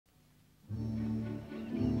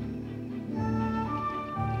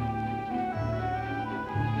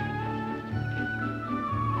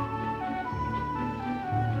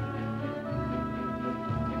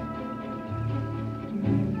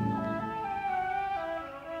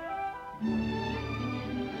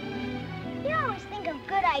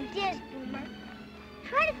ideas, Boomer.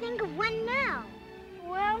 Try to think of one now.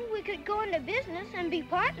 Well, we could go into business and be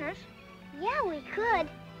partners. Yeah, we could.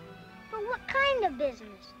 But what kind of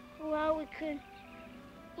business? Well, we could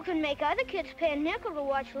make other kids pay a nickel to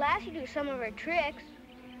watch Lassie do some of her tricks.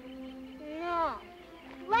 No.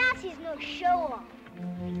 Lassie's no show-off.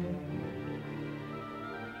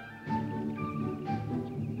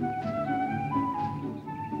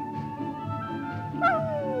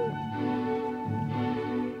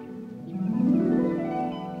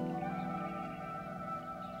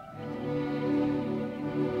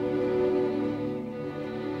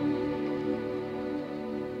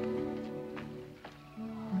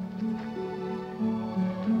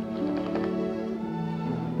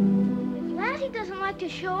 To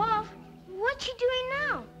show off. What's she doing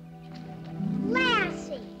now?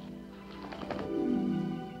 Lassie!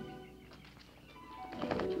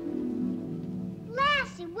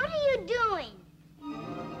 Lassie, what are you doing?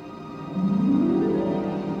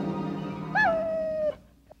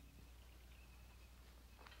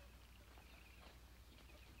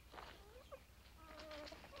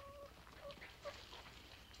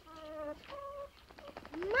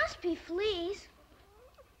 Must be fleas.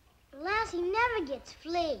 Lassie never gets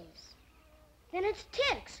fleas. Then it's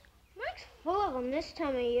ticks. Mike's full of them this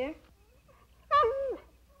time of year.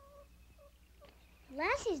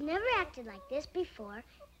 Lassie's never acted like this before.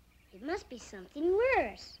 It must be something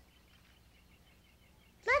worse.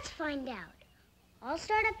 Let's find out. I'll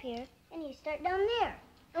start up here, and you start down there.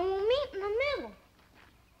 And we'll meet in the middle.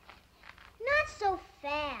 Not so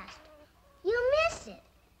fast. You'll miss it.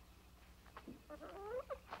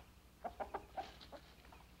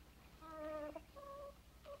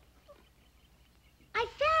 I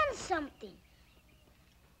found something.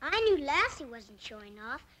 I knew Lassie wasn't showing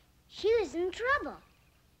off. She was in trouble.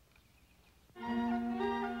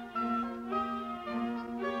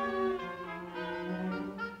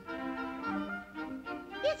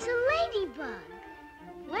 It's a ladybug.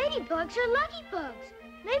 Ladybugs are lucky bugs.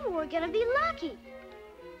 Maybe we're gonna be lucky.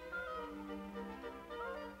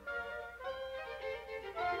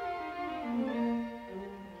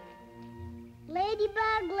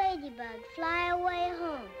 Ladybug, ladybug, fly away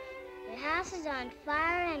home. Your house is on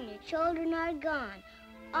fire and your children are gone.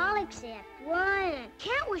 All except one.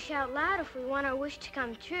 Can't wish out loud if we want our wish to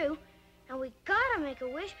come true. And we gotta make a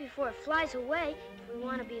wish before it flies away if we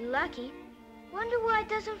want to be lucky. Wonder why it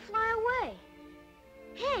doesn't fly away.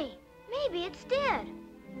 Hey, maybe it's dead.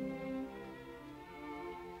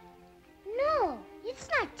 No, it's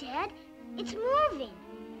not dead. It's moving.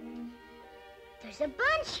 There's a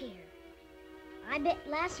bunch here. I bet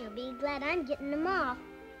Lassie will be glad I'm getting them off.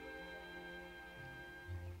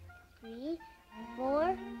 3,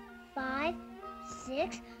 4, 5,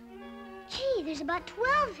 6. Gee, there's about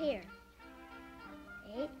 12 here.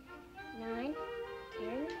 8, 9,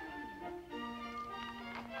 10.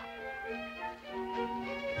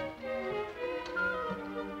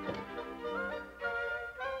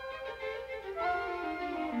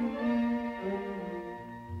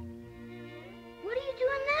 What are you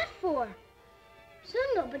doing that for? Soon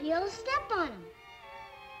nobody will step on them.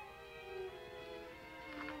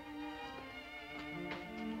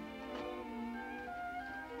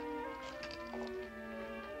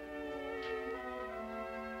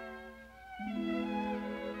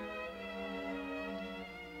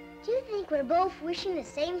 Do you think we're both wishing the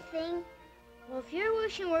same thing? Well, if you're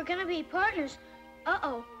wishing we're gonna be partners,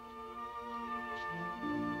 uh-oh.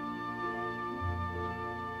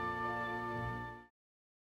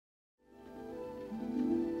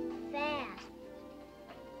 Fast.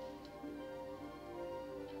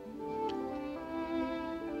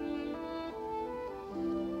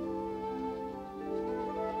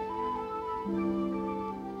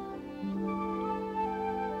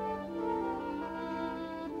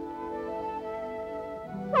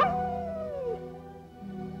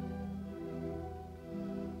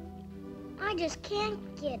 I just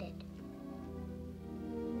can't get it.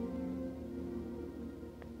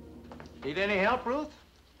 Need any help, Ruth?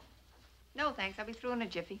 No, thanks. I'll be through in a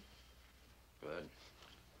jiffy. Good.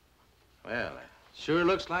 Well, it sure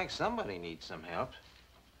looks like somebody needs some help.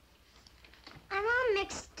 I'm all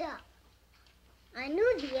mixed up. I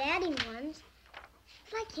knew the adding ones,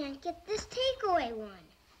 but I can't get this takeaway one.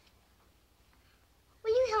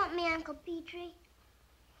 Will you help me, Uncle Petrie?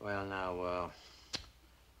 Well, now,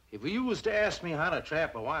 if you was to ask me how to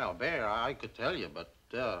trap a wild bear, I could tell you, but,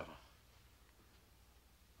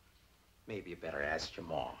 maybe you better ask your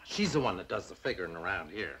ma. She's the one that does the figuring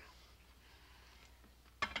around here.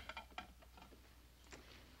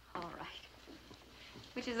 All right.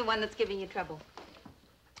 Which is the one that's giving you trouble?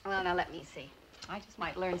 Well, now, let me see. I just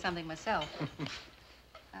might learn something myself.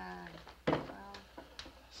 Well...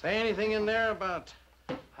 Say anything in there about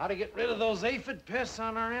how to get rid of those aphid pests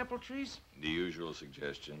on our apple trees? The usual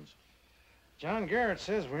suggestions. John Garrett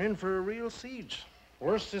says we're in for a real siege.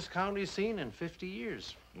 Worst this county's seen in 50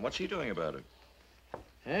 years. And what's he doing about it?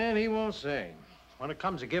 And he won't say. When it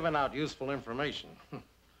comes to giving out useful information,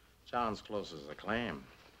 John's close as a clam.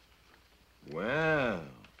 Well,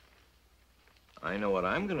 I know what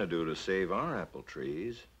I'm gonna do to save our apple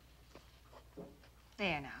trees.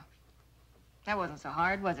 There now. That wasn't so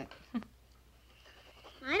hard, was it?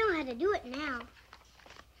 I know how to do it now.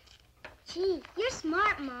 Gee, you're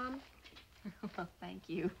smart, Mom. Well, thank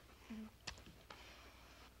you.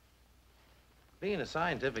 Being a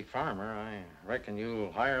scientific farmer, I reckon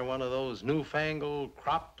you'll hire one of those newfangled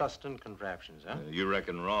crop dusting contraptions, huh? You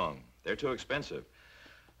reckon wrong. They're too expensive.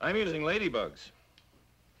 I'm using ladybugs.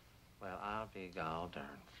 Well, I'll be gall darned.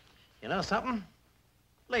 You know something?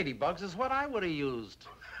 Ladybugs is what I would have used.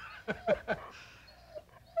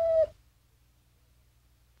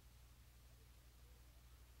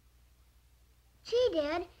 Gee,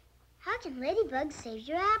 Dad, how can ladybugs save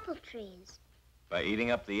your apple trees? By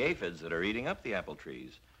eating up the aphids that are eating up the apple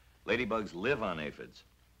trees. Ladybugs live on aphids.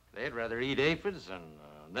 They'd rather eat aphids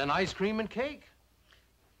than ice cream and cake.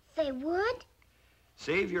 They would?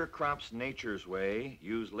 Save your crops nature's way.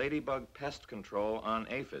 Use ladybug pest control on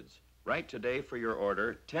aphids. Write today for your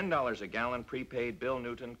order, $10 a gallon, prepaid, Bill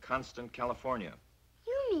Newton, Constant, California.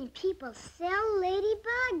 You mean people sell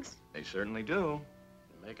ladybugs? They certainly do.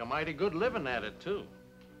 They make a mighty good living at it, too.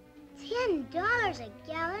 $10 a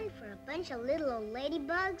gallon for a bunch of little old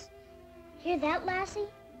ladybugs? Hear that, Lassie?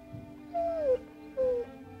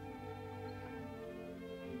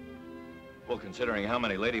 Well, considering how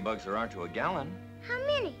many ladybugs there are to a gallon. How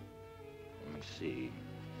many? Let me see.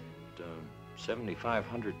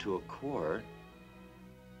 7,500 to a quart.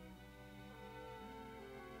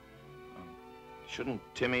 Shouldn't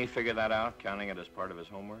Timmy figure that out, counting it as part of his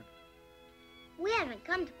homework? We haven't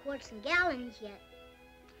come to quarts and gallons yet.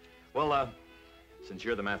 Well, since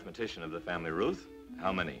you're the mathematician of the family, Ruth,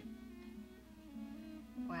 how many?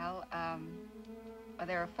 Well,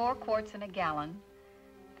 there are 4 quarts in a gallon,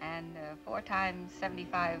 and 4 times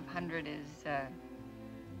 7,500 is,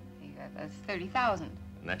 that's 30,000.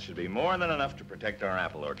 And that should be more than enough to protect our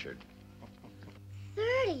apple orchard.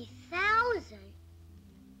 30,000?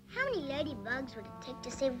 How many ladybugs would it take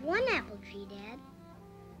to save one apple tree, Dad?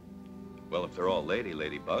 Well, if they're all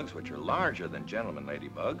ladybugs, which are larger than gentlemen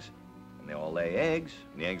ladybugs, and they all lay eggs,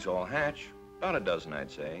 and the eggs all hatch, about a dozen,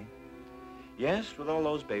 I'd say. Yes, with all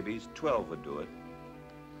those babies, 12 would do it.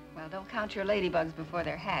 Well, don't count your ladybugs before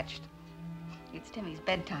they're hatched. It's Timmy's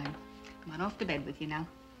bedtime. Come on, off to bed with you now.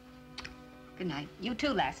 Good night. You too,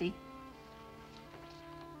 Lassie.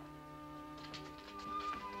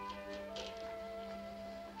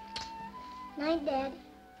 Night, Dad.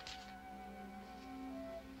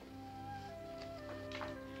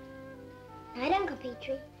 Night, Uncle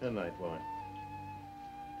Petrie. Good night, boy.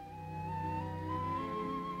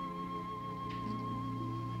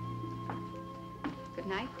 Good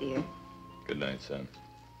night, dear. Good night, son.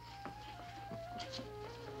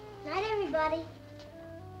 Night, everybody.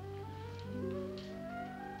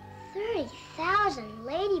 30,000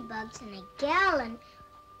 ladybugs in a gallon.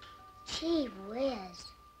 Gee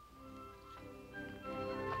whiz.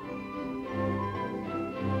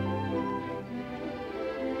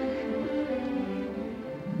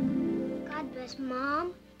 God bless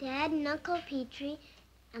Mom, Dad, and Uncle Petrie,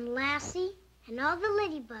 and Lassie, and all the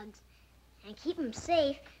ladybugs, and keep them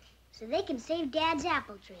safe so they can save Dad's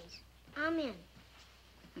apple trees. Amen.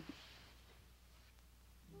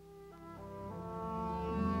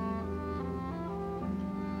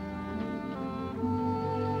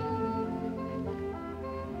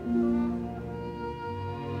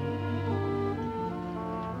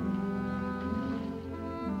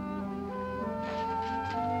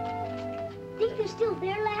 Think you're still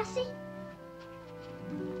there, Lassie?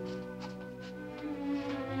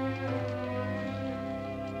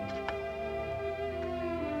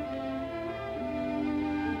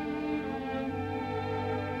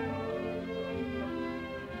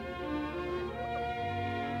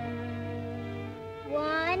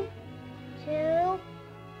 One, 2,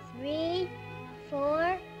 3,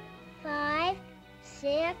 4, 5,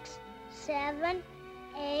 6, 7,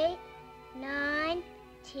 8, 9,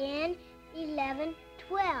 10, 11,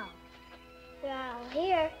 12. They're all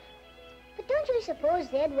here. But don't you suppose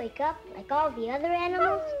they'd wake up like all the other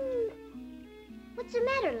animals? What's the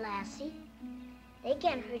matter, Lassie? They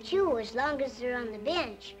can't hurt you as long as they're on the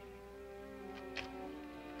bench.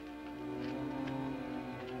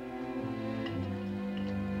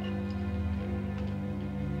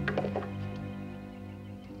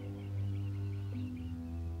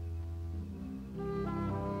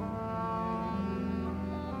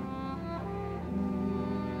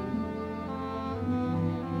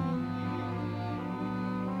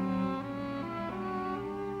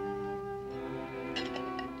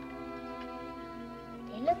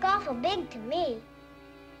 look awful big to me.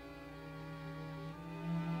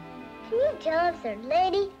 Can you tell if they're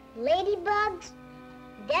ladybugs?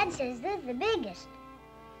 Dad says they're the biggest.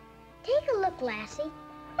 Take a look, Lassie.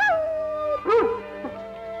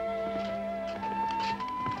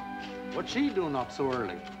 What's she doing up so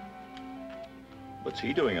early? What's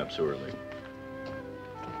he doing up so early?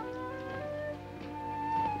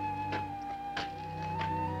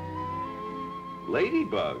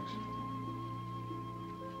 Ladybugs?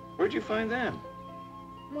 Where'd you find them?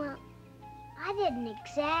 Well, I didn't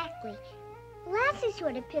exactly. Lassie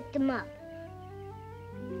sort of picked them up.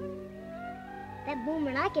 That Boomer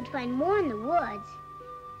and I could find more in the woods.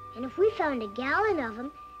 And if we found a gallon of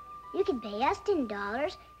them, you could pay us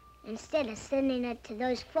 $10 instead of sending it to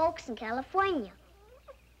those folks in California.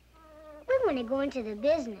 We want to go into the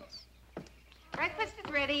business. Breakfast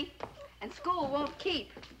is ready, and school won't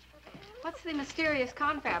keep. What's the mysterious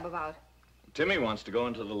confab about? Timmy wants to go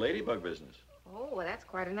into the ladybug business. Oh, well, that's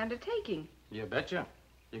quite an undertaking. You betcha.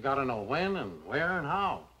 You gotta know when and where and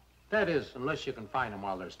how. That is, unless you can find them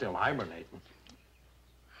while they're still hibernating.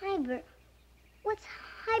 What's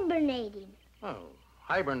hibernating? Well,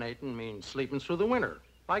 hibernating means sleeping through the winter,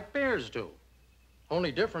 like bears do.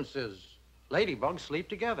 Only difference is ladybugs sleep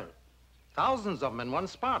together. Thousands of them in one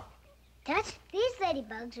spot. That's what these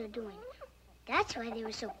ladybugs are doing. That's why they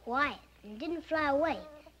were so quiet and didn't fly away,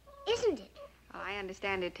 isn't it? I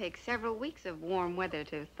understand it takes several weeks of warm weather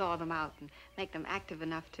to thaw them out and make them active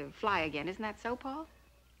enough to fly again. Isn't that so, Paul?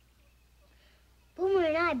 Boomer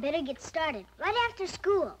and I better get started right after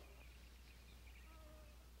school.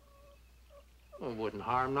 Well, it wouldn't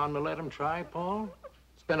harm none to let them try, Paul.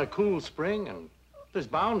 It's been a cool spring, and there's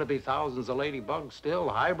bound to be thousands of ladybugs still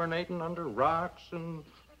hibernating under rocks and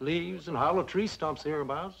leaves and hollow tree stumps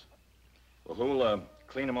hereabouts. Well, who'll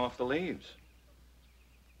clean them off the leaves?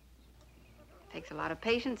 Takes a lot of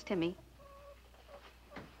patience, Timmy.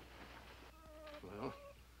 Well,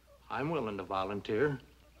 I'm willing to volunteer.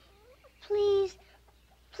 Please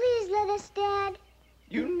let us, Dad.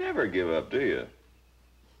 You never give up, do you?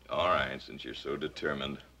 All right, since you're so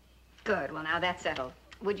determined. Good. Well, now that's settled.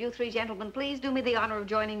 Would you three gentlemen please do me the honor of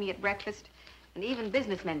joining me at breakfast? And even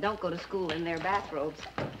businessmen don't go to school in their bathrobes.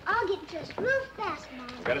 I'll get dressed real fast, Mom.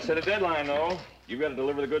 Got to set a deadline, though. You've got to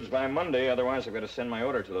deliver the goods by Monday, otherwise I've got to send my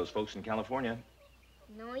order to those folks in California.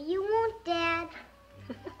 No, you won't, Dad.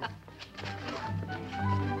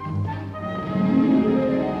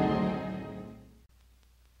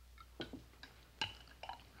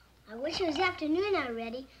 I wish it was afternoon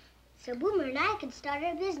already, so Boomer and I could start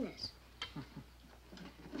our business.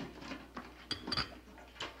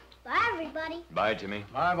 Bye, everybody. Bye, Timmy.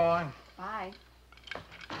 Bye, boy. Bye.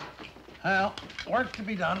 Well, work to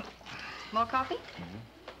be done. More coffee?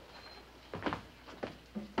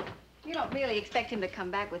 You don't really expect him to come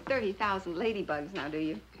back with 30,000 ladybugs now, do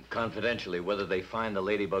you? Confidentially, whether they find the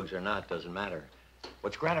ladybugs or not doesn't matter.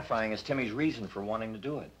 What's gratifying is Timmy's reason for wanting to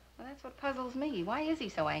do it. Well, that's what puzzles me. Why is he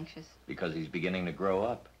so anxious? Because he's beginning to grow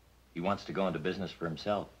up. He wants to go into business for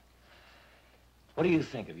himself. What do you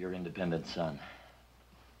think of your independent son?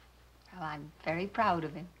 Well, I'm very proud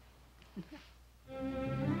of him.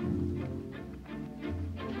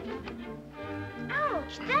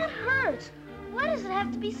 Ouch, that hurts. Why does it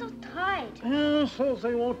have to be so tight? Yeah, so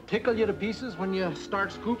they won't tickle you to pieces when you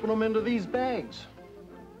start scooping them into these bags.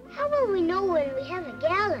 How will we know when we have a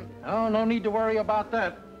gallon? Oh, no need to worry about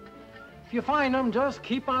that. If you find them, just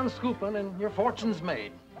keep on scooping and your fortune's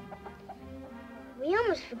made. We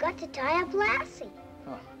almost forgot to tie up Lassie.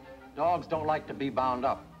 Huh. Dogs don't like to be bound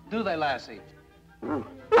up, do they, Lassie? Well,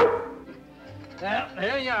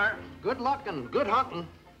 there you are. Good luck and good hunting.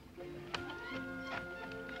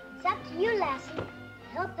 It's up to you, Lassie, to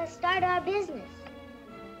help us start our business.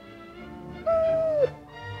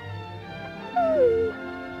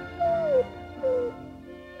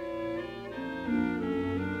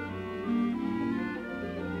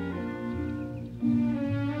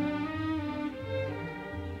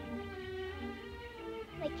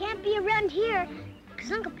 They can't be around here,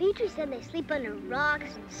 because Uncle Petrie said they sleep under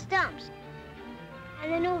rocks and stumps.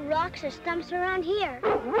 And there are no rocks or stumps around here.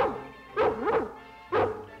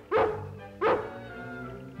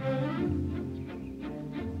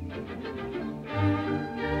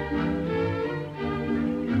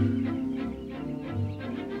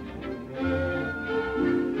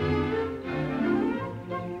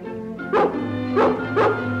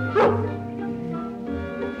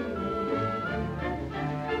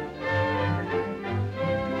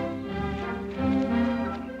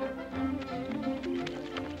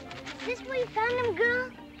 Is this where you found them, girl?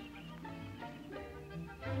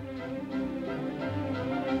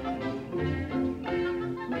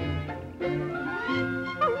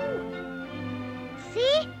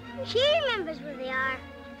 She remembers where they are.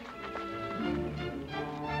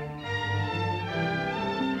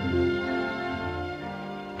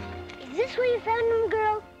 Is this where you found them,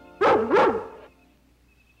 girl?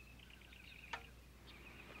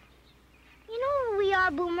 You know where we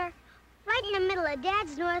are, Boomer? Right in the middle of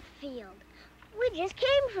Dad's north field. We just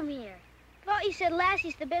came from here. Thought you said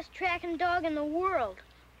Lassie's the best tracking dog in the world.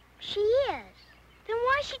 She is. Then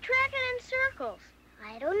why's she tracking in circles?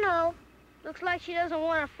 I don't know. Looks like she doesn't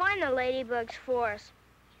want to find the ladybugs for us.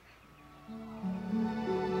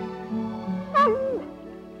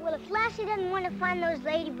 Well, if Lassie doesn't want to find those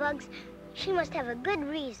ladybugs, she must have a good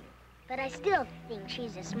reason. But I still think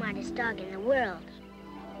she's the smartest dog in the world.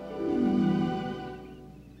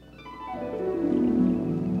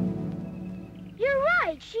 You're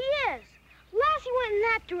right, she is. Lassie went in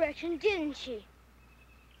that direction, didn't she?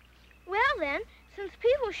 Well then, since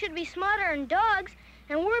people should be smarter than dogs,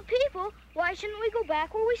 and we're people, why shouldn't we go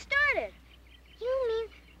back where we started? You mean,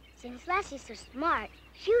 since Lassie's so smart,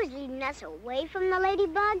 she was leading us away from the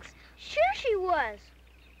ladybugs? Sure she was.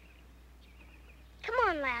 Come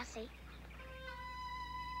on, Lassie.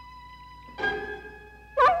 Come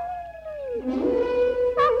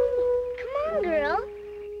on, girl.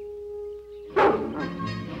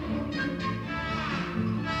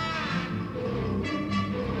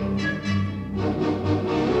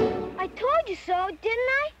 I told you so, didn't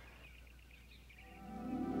I?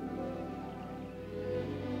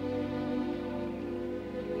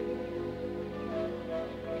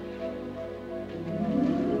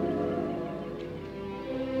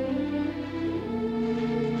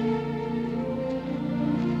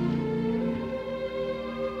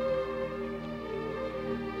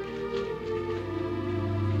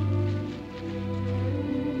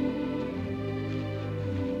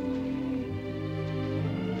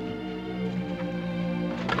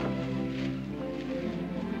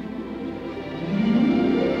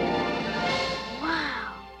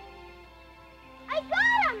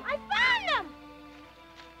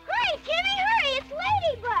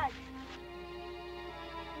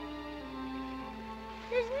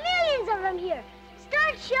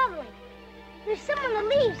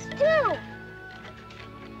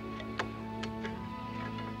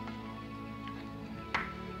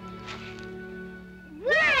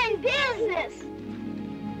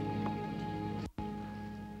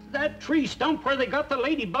 Tree stump where they got the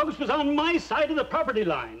ladybugs was on my side of the property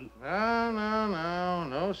line.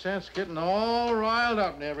 No sense getting all riled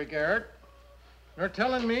up, Never Garrett. They're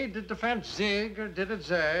telling me, did the fence zig or did it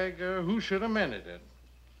zag or who should have mended it?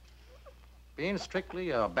 Being strictly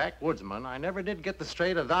a backwoodsman, I never did get the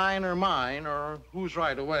straight of thine or mine or who's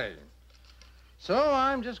right away. So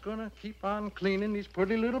I'm just gonna keep on cleaning these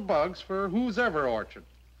pretty little bugs for whose ever orchard.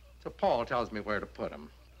 So Paul tells me where to put them.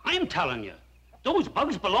 I'm telling you. Those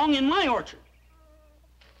bugs belong in my orchard.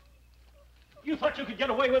 You thought you could get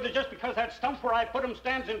away with it just because that stump where I put them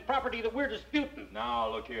stands in property that we're disputing. Now,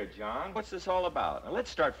 look here, John. What's this all about? Now, let's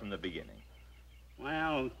start from the beginning.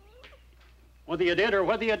 Well, whether you did or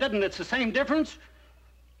whether you didn't, it's the same difference.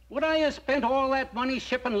 Would I have spent all that money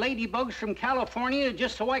shipping ladybugs from California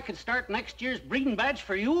just so I could start next year's breeding batch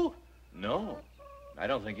for you? No, I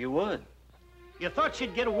don't think you would. You thought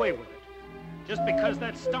you'd get away with it. Just because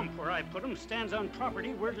that stump where I put him stands on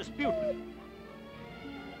property we're disputing.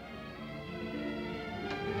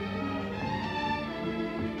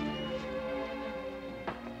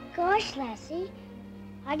 Gosh, Lassie,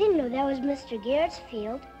 I didn't know that was Mr. Garrett's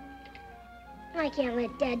field. I can't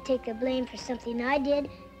let Dad take the blame for something I did,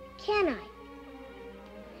 can I?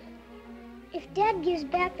 If Dad gives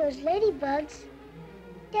back those ladybugs,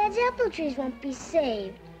 Dad's apple trees won't be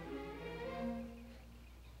saved.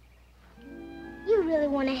 You really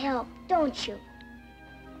want to help, don't you?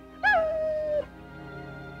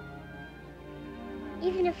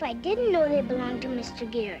 Even if I didn't know they belonged to Mr.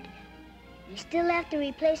 Garrett, we still have to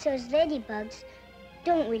replace those ladybugs,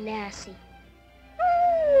 don't we, Lassie?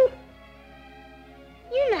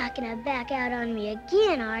 You're not gonna back out on me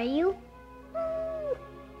again, are you?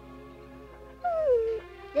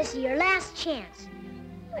 This is your last chance.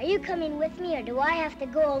 Are you coming with me, or do I have to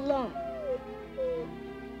go alone?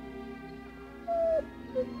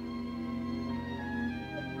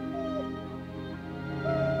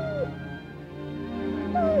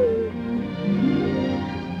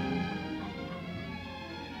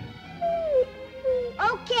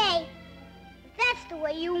 Okay, if that's the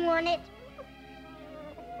way you want it.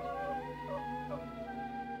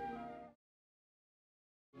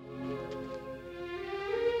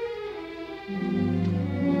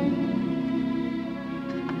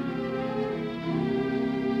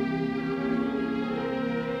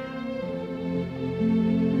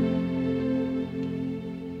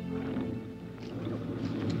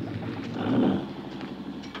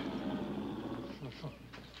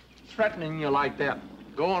 threatening you like that?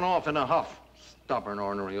 Going off in a huff. Stubborn,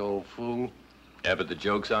 ornery old fool. Yeah, but the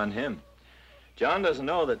joke's on him. John doesn't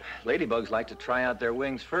know that ladybugs like to try out their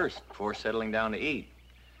wings first before settling down to eat.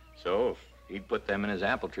 So if he'd put them in his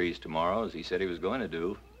apple trees tomorrow, as he said he was going to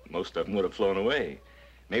do, most of them would have flown away.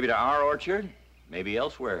 Maybe to our orchard, maybe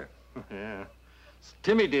elsewhere. Yeah.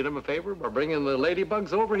 Timmy did him a favor by bringing the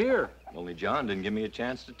ladybugs over here. Only John didn't give me a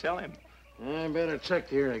chance to tell him. I better check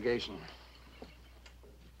the irrigation.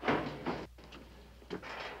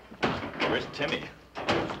 Where's Timmy?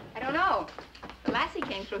 I don't know. The Lassie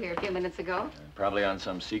came through here a few minutes ago. Probably on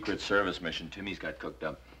some Secret Service mission. Timmy's got cooked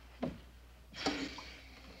up.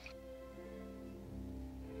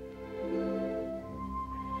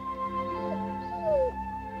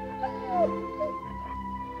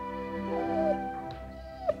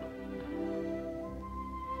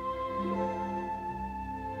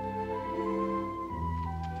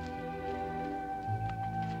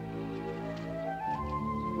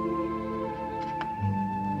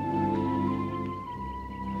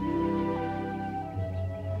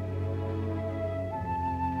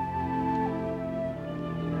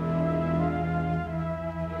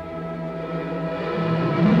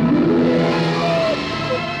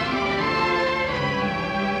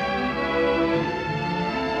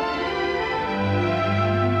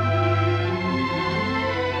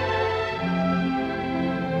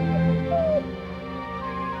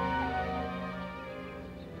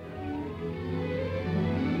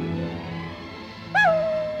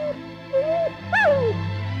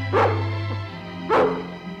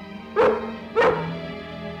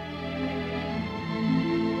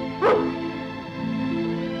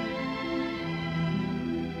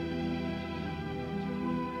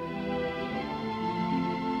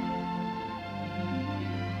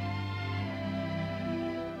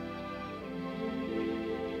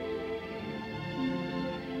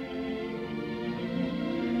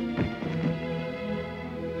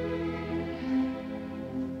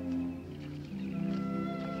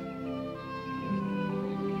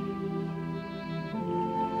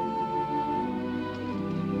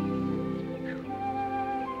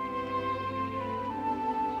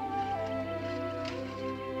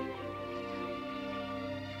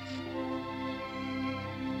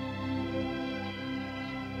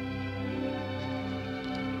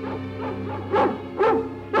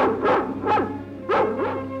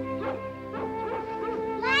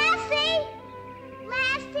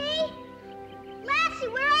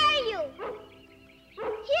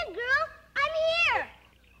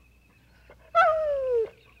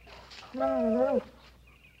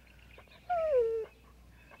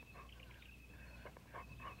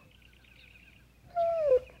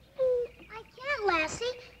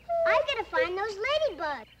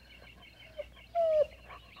 Ladybug.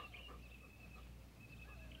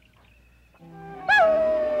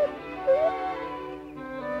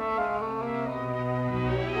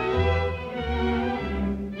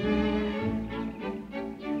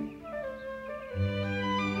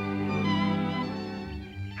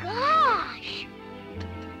 Gosh!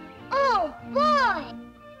 Oh, boy!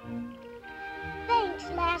 Thanks,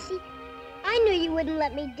 Lassie. I knew you wouldn't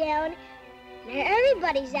let me down. Now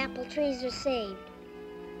everybody's apple trees are saved.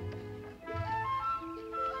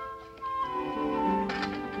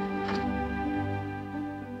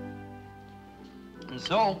 And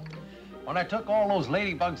so, when I took all those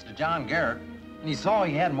ladybugs to John Garrett, and he saw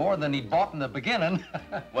he had more than he'd bought in the beginning,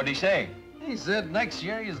 What'd he say? he said next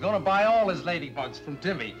year he's going to buy all his ladybugs from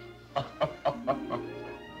Timmy.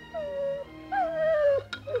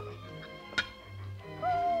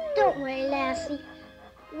 Don't worry, Lassie.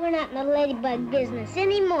 We're not in the ladybug business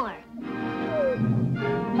anymore.